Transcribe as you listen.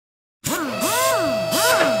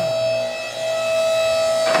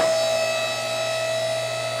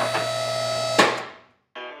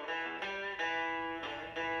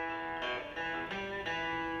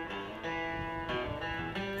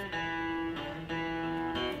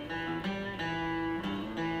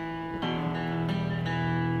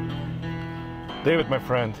David, my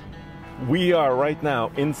friend, we are right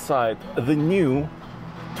now inside the new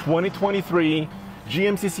 2023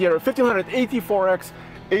 GMC Sierra 1500 AT4X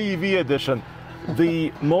AEV edition,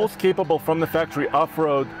 the most capable from the factory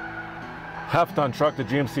off-road half-ton truck that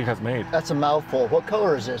GMC has made. That's a mouthful. What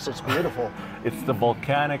color is this? It's beautiful. It's the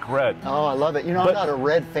volcanic red. Oh, I love it. You know, I'm not a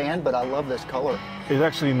red fan, but I love this color. It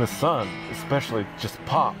actually in the sun, especially, just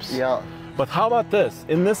pops. Yeah. But how about this?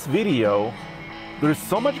 In this video, there's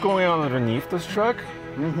so much going on underneath this truck.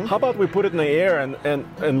 How about we put it in the air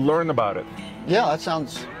and learn about it? Yeah, that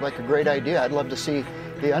sounds like a great idea. I'd love to see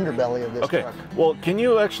the underbelly of this truck. Well, can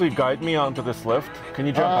you actually guide me onto this lift? Can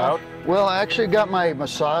you jump out? Well, I actually got my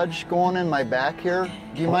massage going in my back here.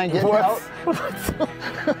 Do you mind getting out?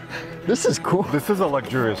 This is cool. This is a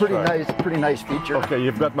luxurious truck. Pretty nice feature. Okay,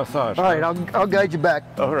 you've got massage. All right, I'll guide you back.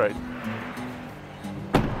 All right.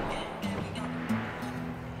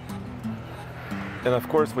 And of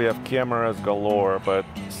course we have cameras galore, but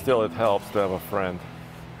still it helps to have a friend.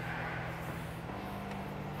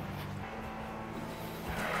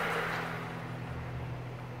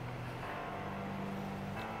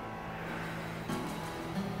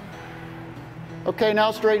 Okay,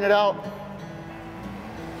 now straighten it out.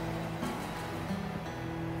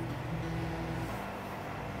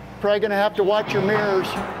 Probably gonna have to watch your mirrors.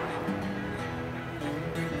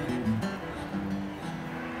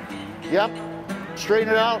 Yep. Straighten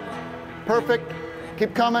it out. Perfect.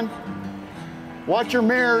 Keep coming. Watch your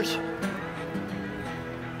mirrors.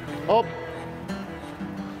 Oh.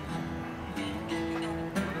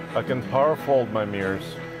 I can power fold my mirrors.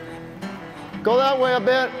 Go that way a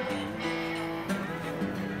bit.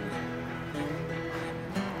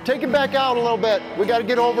 Take it back out a little bit. We got to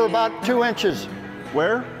get over about 2 inches.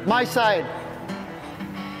 Where? My side.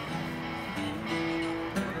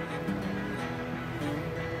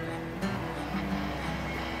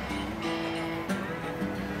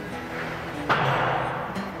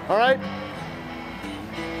 All right.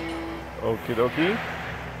 Okie dokie.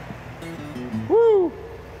 Woo!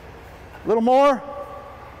 A little more.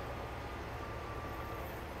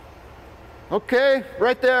 Okay,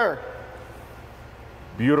 right there.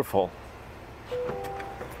 Beautiful.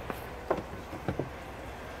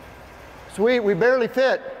 Sweet, we barely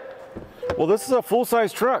fit. Well, this is a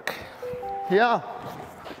full-size truck. Yeah.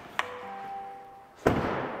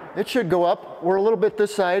 It should go up. We're a little bit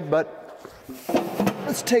this side, but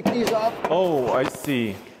let's take these off. Oh, I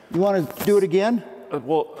see. You want to do it again?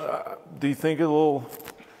 Do you think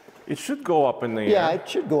it should go up in the air? Yeah, it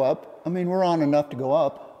should go up. I mean, we're on enough to go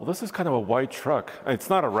up. Well, this is kind of a wide truck. It's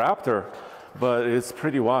not a Raptor, but it's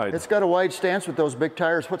pretty wide. It's got a wide stance with those big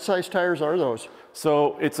tires. What size tires are those?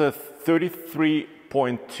 So it's a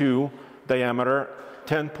 33.2 diameter,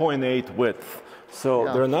 10.8 width. So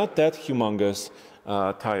Yeah. they're not that humongous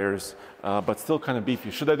tires, but still kind of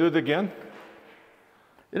beefy. Should I do it again?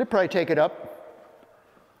 It'll probably take it up.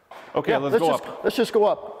 Okay, Yeah, let's go up. Let's just go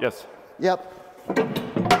up. Yes. Yep.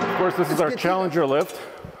 Of course, this is our Challenger lift.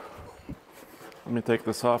 Let me take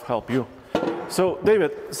this off, help you. So,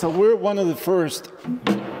 David, we're one of the first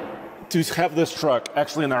to have this truck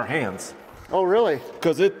actually in our hands. Oh, really?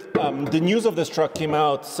 Because the news of this truck came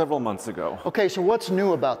out several months ago. Okay, so what's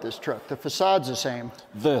new about this truck? The facade's the same.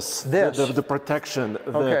 The protection,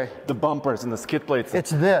 the bumpers and the skid plates.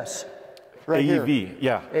 It's this. Right AEV, here.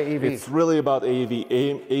 yeah. AEV. It's really about AEV.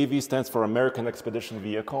 AEV stands for American Expedition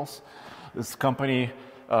Vehicles. This company,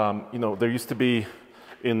 you know, there used to be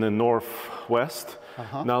in the Northwest.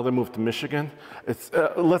 Now they moved to Michigan.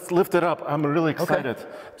 Let's lift it up. I'm really excited.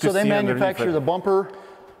 So they manufacture the bumper,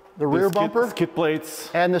 the rear bumper, skid plates,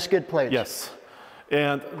 and the skid plates. Yes.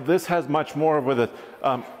 And this has much more with it.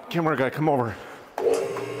 Camera guy, come over.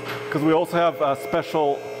 Because we also have a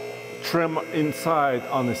special trim inside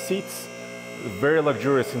on the seats. Very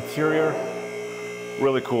luxurious interior.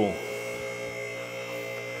 Really cool.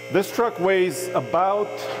 This truck weighs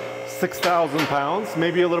about 6,000 pounds,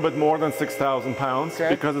 maybe a little bit more than 6,000 pounds,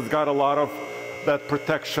 because it's got a lot of that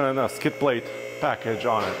protection, skid plate package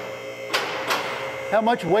on it. How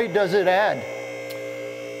much weight does it add?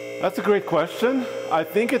 That's a great question. I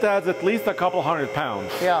think it adds at least a couple hundred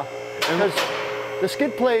pounds. Yeah, because the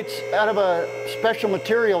skid plate's out of a special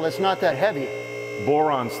material that's not that heavy.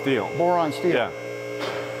 Boron steel. Boron steel. Yeah.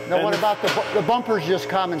 Now, and what about the bumper's just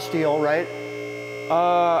common steel, right?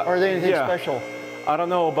 Or are they anything special? I don't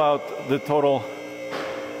know about the total.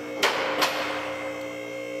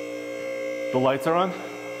 The lights are on?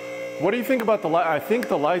 What do you think about the light? I think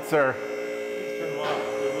the lights are.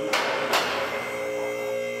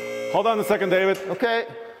 Hold on a second, David. Okay.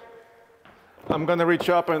 I'm gonna reach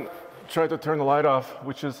up and try to turn the light off,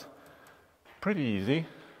 which is pretty easy.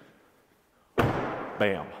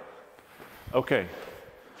 Bam. Okay.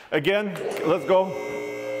 Again, let's go.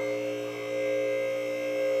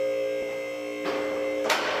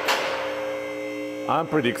 I'm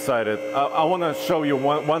pretty excited. I want to show you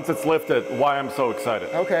once it's lifted why I'm so excited.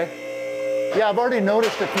 Okay. Yeah, I've already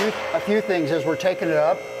noticed a few things as we're taking it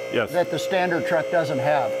up. Yes. That the standard truck doesn't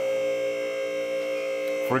have.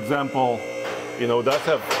 For example, you know, it does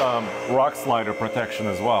have rock slider protection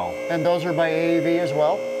as well. And those are by AEV as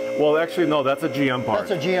well? Well, actually, no, that's a GM part.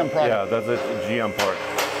 That's a GM product. Yeah, that's a GM part.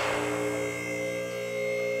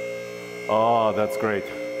 Oh, that's great.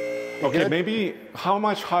 Okay, good? maybe how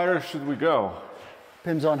much higher should we go?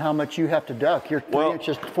 Depends on how much you have to duck. You're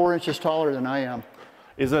 4 inches taller than I am.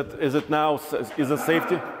 Is it now, is it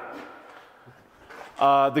safety?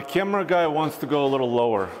 The camera guy wants to go a little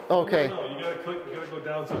lower. Okay. No, you gotta click, you gotta go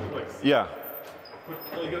down some clicks. Yeah.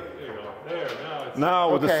 There you go. There, now it's...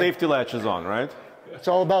 Now with the Okay. safety latches on, right? It's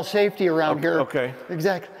all about safety around here. Okay.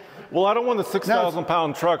 Exactly. Well, I don't want a 6,000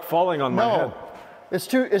 pound truck falling on my head. No, it's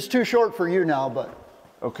too short for you now, but.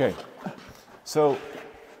 Okay. So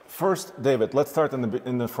first, David, let's start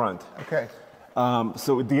in the front. Okay.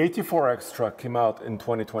 So the AT4X truck came out in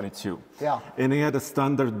 2022. Yeah. And it had a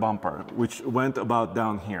standard bumper, which went about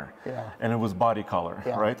down here. Yeah. And it was body color,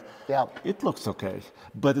 Yeah. right? Yeah. It looks okay,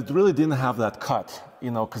 but it really didn't have that cut,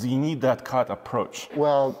 you know, because you need that cut approach.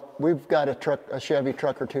 Well, we've got a Chevy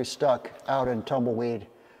truck or two stuck out in Tumbleweed.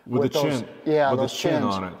 With the those, chin. Yeah, with those the chin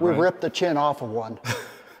chins. on it, We've right? ripped the chin off of one.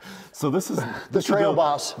 So this is The trail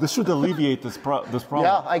boss. This should alleviate this problem.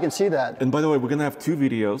 Yeah, I can see that. And by the way, we're gonna have two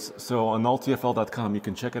videos. So on alltfl.com, you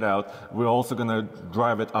can check it out. We're also gonna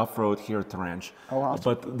drive it off-road here at the ranch. Oh, awesome.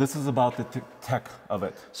 But this is about the tech of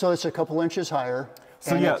it. So it's a couple inches higher.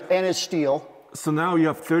 So and yeah. it's steel. So now you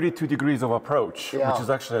have 32 degrees of approach, Yeah. which is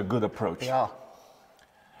actually a good approach. Yeah.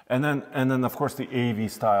 And then of course the AEV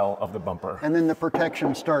style of the bumper. And then the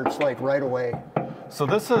protection starts like right away. So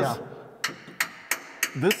this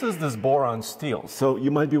is this boron steel. So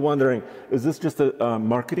you might be wondering, is this just a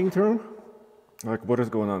marketing term? Like what is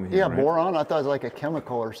going on here? Yeah, right? boron. I thought it was like a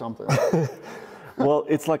chemical or something. Well,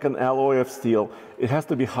 it's like an alloy of steel. It has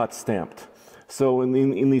to be hot stamped. So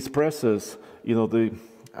in these presses, you know,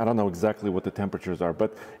 I don't know exactly what the temperatures are,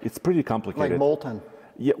 but it's pretty complicated. Like molten.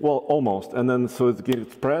 Yeah, well, almost. And then so it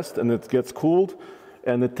gets pressed and it gets cooled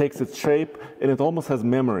and it takes its shape and it almost has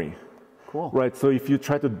memory. Cool. Right, so if you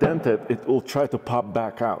try to dent it, it will try to pop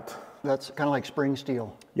back out. That's kind of like spring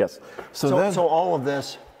steel. Yes. So all of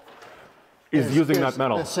this is using that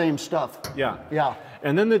metal. The same stuff. Yeah. Yeah.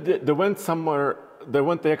 And then they went somewhere, they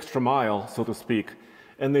went the extra mile, so to speak,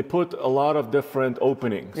 and they put a lot of different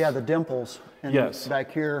openings. Yeah, the dimples. And Yes.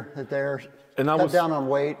 back here, there. And I cut was- down on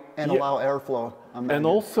weight and Yeah. allow airflow. And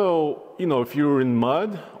also, you know, if you're in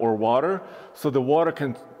mud or water, so the water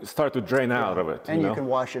can start to drain out of it. And you know? can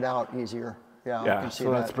wash it out easier. Yeah, I Yeah, can see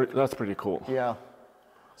so that. that's pretty cool. Yeah.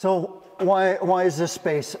 So why is this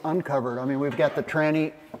space uncovered? I mean, we've got the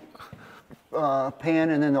tranny pan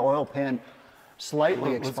and then the oil pan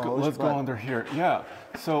slightly exposed. Let's go under here. Yeah.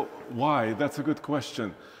 So why? That's a good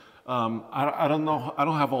question. I don't know. I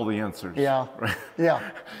don't have all the answers. Yeah. Right. Yeah.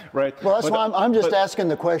 Right. Well, that's But- why I'm just but- asking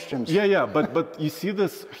the questions. Yeah. But you see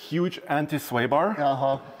this huge anti-sway bar?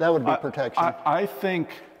 Uh-huh. That would be protection. I think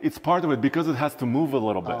it's part of it because it has to move a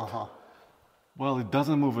little bit. Uh-huh. Well, it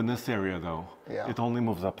doesn't move in this area though. Yeah. It only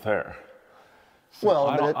moves up there. So Well,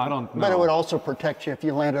 I don't know. but it would also protect you if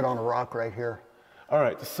you landed on a rock right here. All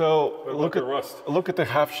right. So look at the rust. Look at the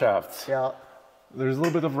half shafts. Yeah. There's a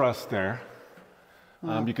little bit of rust there.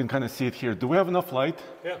 You can kind of see it here. Do we have enough light?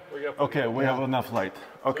 Yeah, we got... Okay, we have enough light.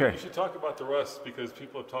 Okay. You should talk about the rust because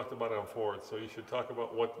people have talked about it on Ford, so you should talk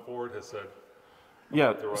about what Ford has said.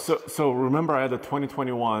 Yeah. the rust. So remember, I had a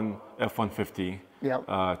 2021 F-150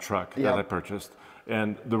 Yep. truck Yep. that I purchased,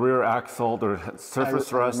 and the rear axle, the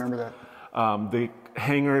surface I rust. remember that. The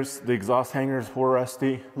hangers, the exhaust hangers were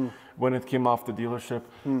rusty when it came off the dealership,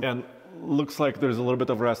 and looks like there's a little bit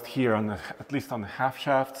of rust here on at least on the half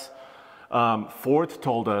shafts. Ford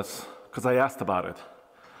told us, because I asked about it,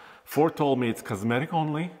 Ford told me it's cosmetic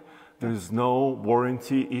only. There's no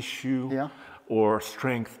warranty issue Yeah. or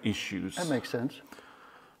strength issues. That makes sense.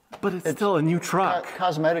 But it's still a new truck.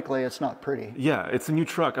 Cosmetically, it's not pretty. Yeah, it's a new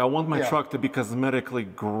truck. I want my Yeah. truck to be cosmetically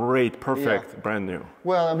great, perfect, brand new.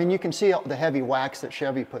 Well, I mean, you can see the heavy wax that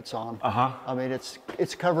Chevy puts on. Uh-huh. I mean,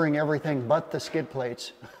 it's covering everything but the skid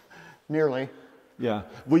plates, nearly. Yeah.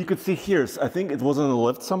 Well, you could see here, I think it was on a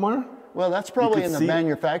lift somewhere. Well, that's probably could in the see-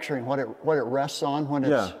 manufacturing, what it rests on when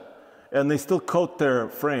it's... Yeah. And they still coat their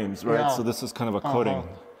frames, right? Yeah. So this is kind of a coating. Uh-huh.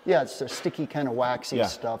 Yeah, it's a sticky kind of waxy Yeah.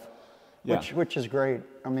 stuff, Yeah. which is great.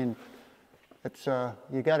 I mean, it's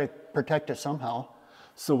you got to protect it somehow.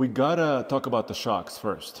 So we gotta talk about the shocks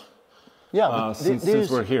first. Yeah,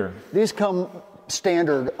 since we're here. These come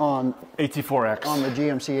standard on AT4X. on the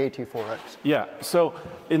GMC AT4X. Yeah, so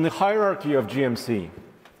in the hierarchy of GMC,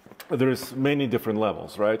 there's many different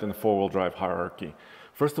levels, right, in the four-wheel drive hierarchy.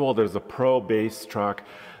 First of all, there's the Pro base truck,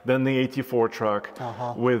 then the AT4 truck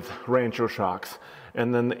with Rancho shocks,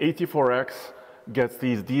 and then the AT4X gets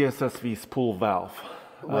these DSSV spool valve.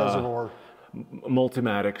 Reservoir.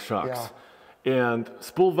 Multimatic shocks. Yeah. And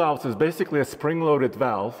spool valves is basically a spring-loaded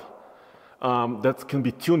valve that can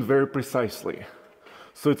be tuned very precisely.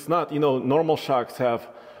 So it's not, normal shocks have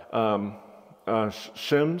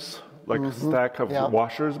shims, like a stack of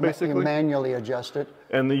washers, basically. You manually adjust it.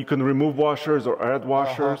 And you can remove washers or add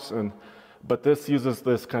washers, but this uses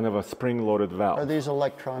this kind of a spring-loaded valve. Are these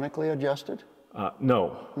electronically adjusted?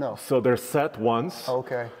 No. No. So they're set once,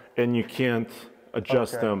 and you can't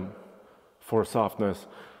adjust them for softness.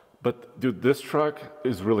 But dude, this truck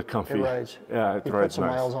is really comfy. It rides. Yeah, it rides nice. You put some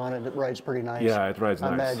miles on it, it rides pretty nice. Yeah, it rides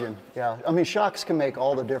nice. I imagine, yeah. I mean, shocks can make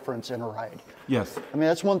all the difference in a ride. Yes. I mean,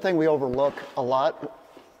 that's one thing we overlook a lot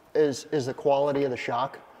is the quality of the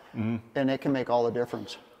shock, and it can make all the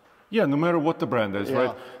difference. Yeah, no matter what the brand is,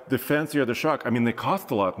 right? The fancier the shock, I mean, they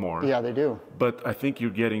cost a lot more. Yeah, they do. But I think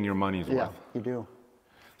you're getting your money's worth. Yeah, you do.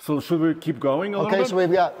 So should we keep going a little bit? Okay, so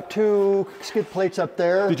we've got 2 skid plates up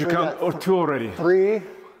there. Did you count? Or 2 already? 3.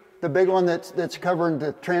 The big one that's covering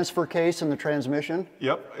the transfer case and the transmission.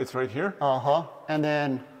 Yep, it's right here. And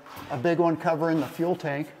then a big one covering the fuel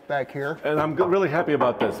tank back here. And I'm really happy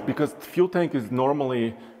about this because the fuel tank is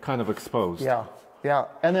normally kind of exposed. Yeah, yeah.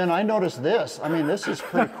 And then I noticed this. I mean, this is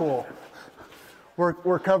pretty cool.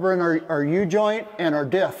 We're covering our U-joint and our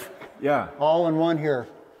diff. Yeah. All in one here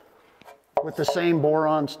with the same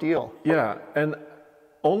boron steel. Yeah, and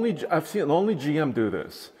I've seen only GM do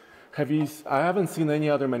this. I haven't seen any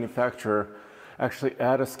other manufacturer actually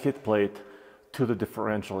add a skid plate to the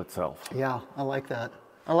differential itself. Yeah, I like that.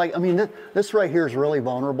 I mean, this right here is really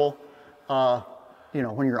vulnerable, when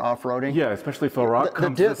you're off-roading. Yeah, especially if a rock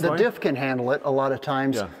comes this way. The diff can handle it a lot of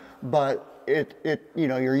times, but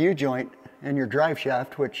your U-joint and your drive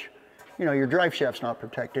shaft, which, your drive shaft's not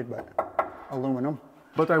protected, but aluminum.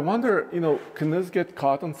 But I wonder, can this get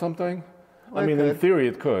caught on something? I mean, in theory,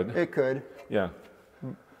 it could. It could. Yeah.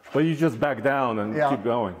 But you just back down and keep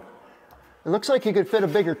going. It looks like you could fit a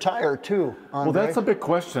bigger tire too, Andre. Well, that's a big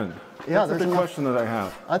question. Yeah, that's a big question that I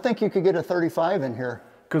have. I think you could get a 35 in here.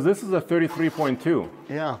 Because this is a 33.2.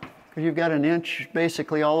 Yeah, because you've got an inch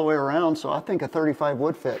basically all the way around, so I think a 35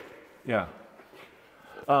 would fit. Yeah.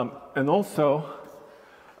 And also,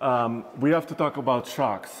 we have to talk about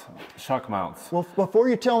shock mounts. Well, before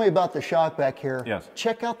you tell me about the shock back here,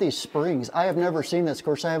 check out these springs. I have never seen this. Of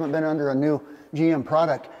course, I haven't been under a new GM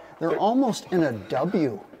product. They're almost in a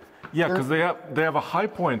W. Yeah, because they have a high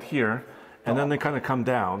point here, and then they kind of come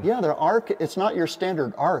down. Yeah, their arc, it's not your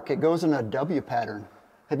standard arc. It goes in a W pattern.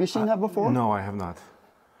 Have you seen that before? No, I have not.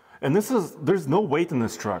 And there's no weight in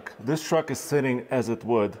this truck. This truck is sitting as it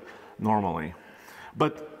would normally.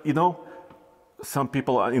 But, some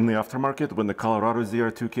people in the aftermarket, when the Colorado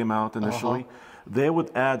ZR2 came out initially, they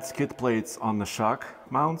would add skid plates on the shock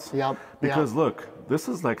mounts. Yep. Because look, this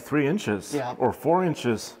is like 3 inches or 4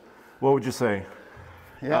 inches. What would you say?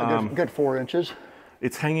 Yeah, good 4 inches.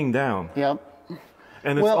 It's hanging down. Yep.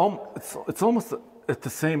 And it's almost at the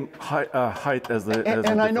same height as the.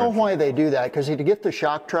 And I know why they do that, because to get the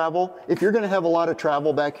shock travel, if you're going to have a lot of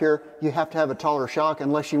travel back here, you have to have a taller shock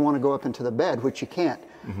unless you want to go up into the bed, which you can't.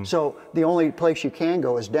 So the only place you can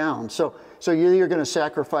go is down. So you're either going to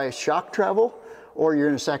sacrifice shock travel or you're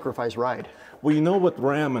going to sacrifice ride. Well, you know what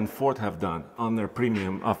Ram and Ford have done on their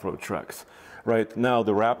premium off-road trucks, right? Now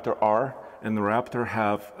the Raptor R and the Raptor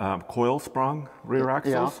have coil-sprung rear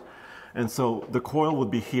axles. And so the coil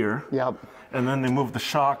would be here. Yep. And then they move the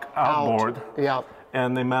shock outboard. Yep.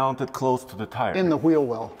 And they mount it close to the tire. In the wheel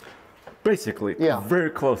well. Basically,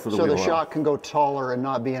 very close to the wheel well. So the shock can go taller and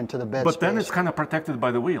not be into the bed But space. then it's kind of protected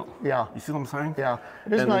by the wheel. Yeah. You see what I'm saying? Yeah.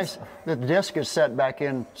 It is nice. The disc is set back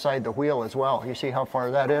inside the wheel as well. You see how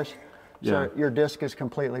far that is? So your disc is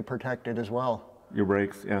completely protected as well. Your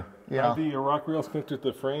brakes, Are the rock rails connected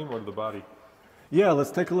to the frame or to the body? Yeah,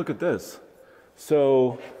 let's take a look at this.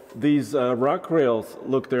 So these rock rails,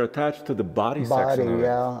 look, they're attached to the body section.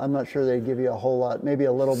 I'm not sure they'd give you a whole lot, maybe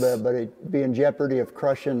a little bit, but it'd be in jeopardy of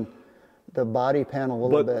crushing the body panel a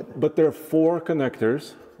little bit. But there are 4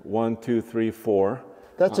 connectors, 1, 2, 3, 4.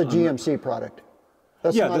 That's a GMC product.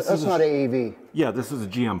 That's not AEV. Yeah, this is a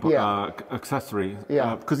GM accessory.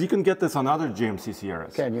 Yeah. Because you can get this on other GMC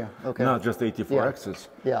Sierras. Can you? Okay. Not just AT4Xs.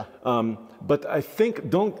 Yeah. But I think,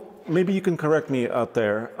 maybe you can correct me out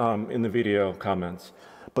there in the video comments,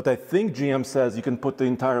 but I think GM says you can put the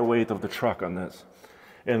entire weight of the truck on this.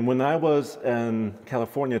 And when I was in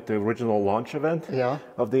California at the original launch event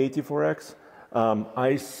of the AT4X,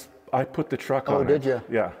 I put the truck on it. Oh, did you?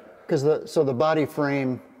 Yeah. Because so the body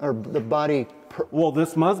frame, or the body... Well,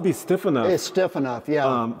 this must be stiff enough. It's stiff enough,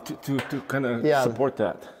 yeah. To kind of support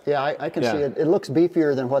that. Yeah, I can see it. It looks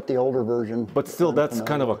beefier than what the older version... But still, that's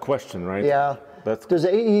kind of a question, right? Yeah. Does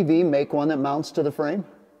AEV make one that mounts to the frame?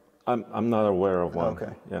 I'm not aware of one.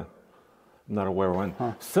 Okay. Yeah, I'm not aware of one.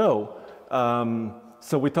 Huh.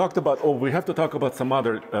 So we talked about, we have to talk about some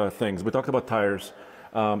other things. We talked about tires.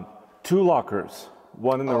 2 lockers,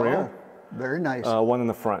 one in the rear. Very nice. One in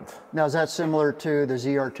the front. Now, is that similar to the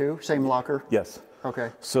ZR2, same locker? Yes. Okay.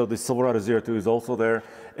 So the Silverado ZR2 is also there,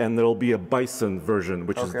 and there'll be a Bison version,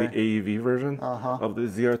 which is the AEV version of the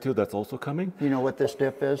ZR2 that's also coming. You know what this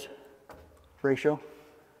diff is? Ratio?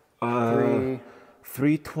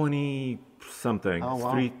 320 something. Oh,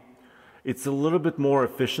 wow. It's a little bit more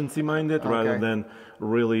efficiency minded rather than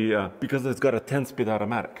really, because it's got a 10-speed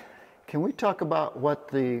automatic. Can we talk about what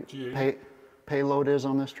the payload is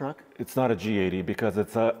on this truck? It's not a G80 because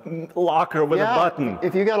it's a locker with a button.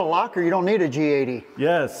 If you got a locker, you don't need a G80.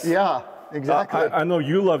 Yes. Yeah, exactly. I know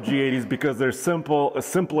you love G80s because they're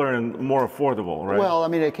simpler and more affordable, right? Well, I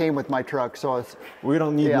mean, it came with my truck, so it's... We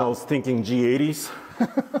don't need no stinking G80s.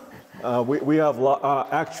 We have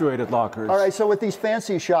actuated lockers. All right, so with these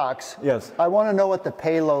fancy shocks, I want to know what the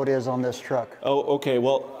payload is on this truck. Oh, okay.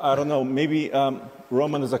 Well, I don't know. Maybe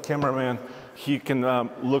Roman is a cameraman. He can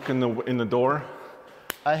look in the door.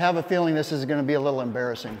 I have a feeling this is going to be a little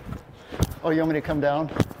embarrassing. Oh, you want me to come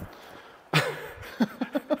down?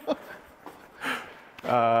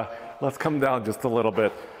 Let's come down just a little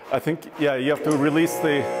bit. I think, yeah, you have to release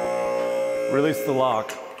the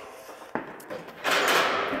lock.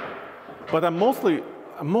 But I'm mostly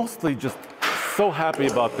just so happy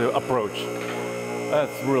about the approach.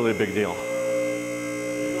 That's really a big deal.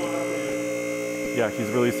 Yeah, he's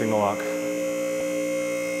releasing the lock.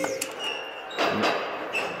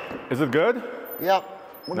 Is it good? Yep.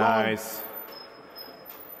 We're nice.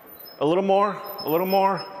 A little more, a little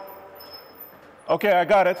more. Okay, I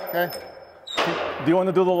got it. Okay. Do you want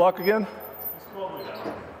to do the lock again?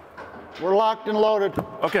 We're locked and loaded.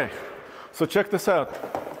 Okay, so check this out.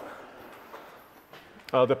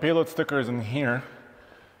 The payload sticker is in here.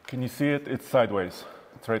 Can you see it? It's sideways.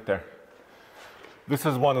 It's right there. This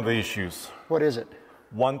is one of the issues. What is it?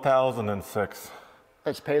 1006.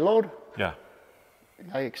 That's payload? Yeah.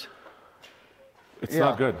 Yikes. It's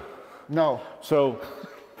not good. No. So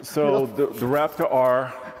the Raptor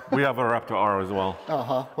R, we have a Raptor R as well.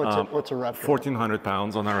 What's a Raptor? 1,400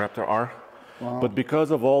 pounds on our Raptor R. Wow. But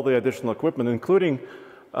because of all the additional equipment, including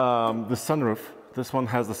the sunroof, this one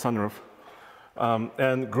has the sunroof,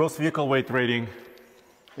 and gross vehicle weight rating.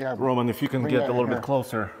 Yeah. Roman, if you can get a little bit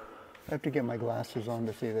closer. I have to get my glasses on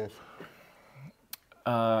to see this.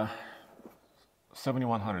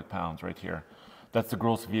 7,100 pounds right here. That's the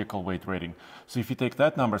gross vehicle weight rating. So if you take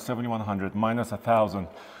that number, 7,100 minus 1,000,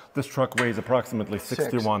 this truck weighs approximately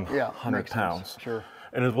 6,100 pounds. Sure.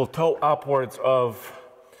 And it will tow upwards of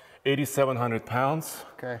 8,700 pounds.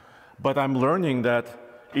 Okay. But I'm learning that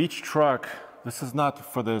each truck, this is not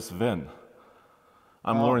for this VIN.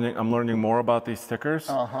 I'm learning more about these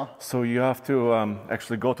stickers. So you have to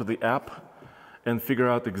actually go to the app and figure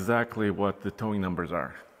out exactly what the towing numbers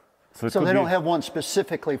are. So they don't have one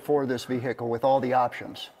specifically for this vehicle with all the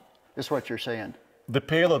options, is what you're saying? The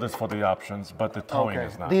payload is for the options, but the towing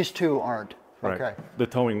is not. These two aren't. Right. Okay. The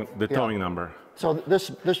towing number. So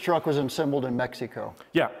this truck was assembled in Mexico.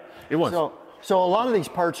 Yeah, it was. So a lot of these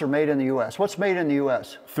parts are made in the U.S. What's made in the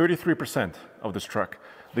U.S.? 33% of this truck.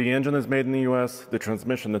 The engine is made in the U.S., the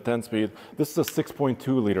transmission, the 10-speed. This is a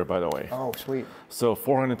 6.2 liter, by the way. Oh, sweet. So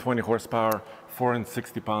 420 horsepower,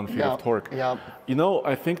 460 pound-feet of torque. Yeah. You know,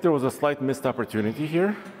 I think there was a slight missed opportunity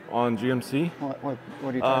here on GMC. What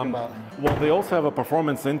are you talking about? Well, they also have a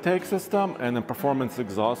performance intake system and a performance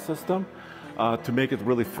exhaust system to make it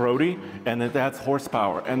really throaty, and it adds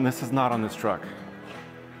horsepower, and this is not on this truck.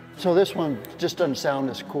 So this one just doesn't sound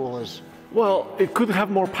as cool as... Well, it could have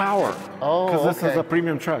more power. Oh, because this is a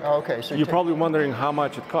premium truck. Okay, so you're probably wondering how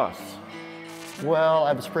much it costs. Well,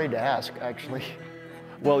 I was afraid to ask, actually.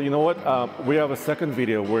 Well, you know what? We have a second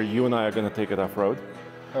video where you and I are going to take it off-road.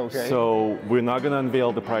 Okay. So we're not going to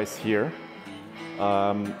unveil the price here,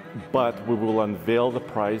 but we will unveil the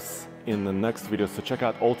price in the next video. So check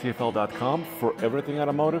out alltfl.com for everything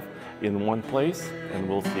automotive in one place, and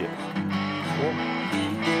we'll see it. Cool.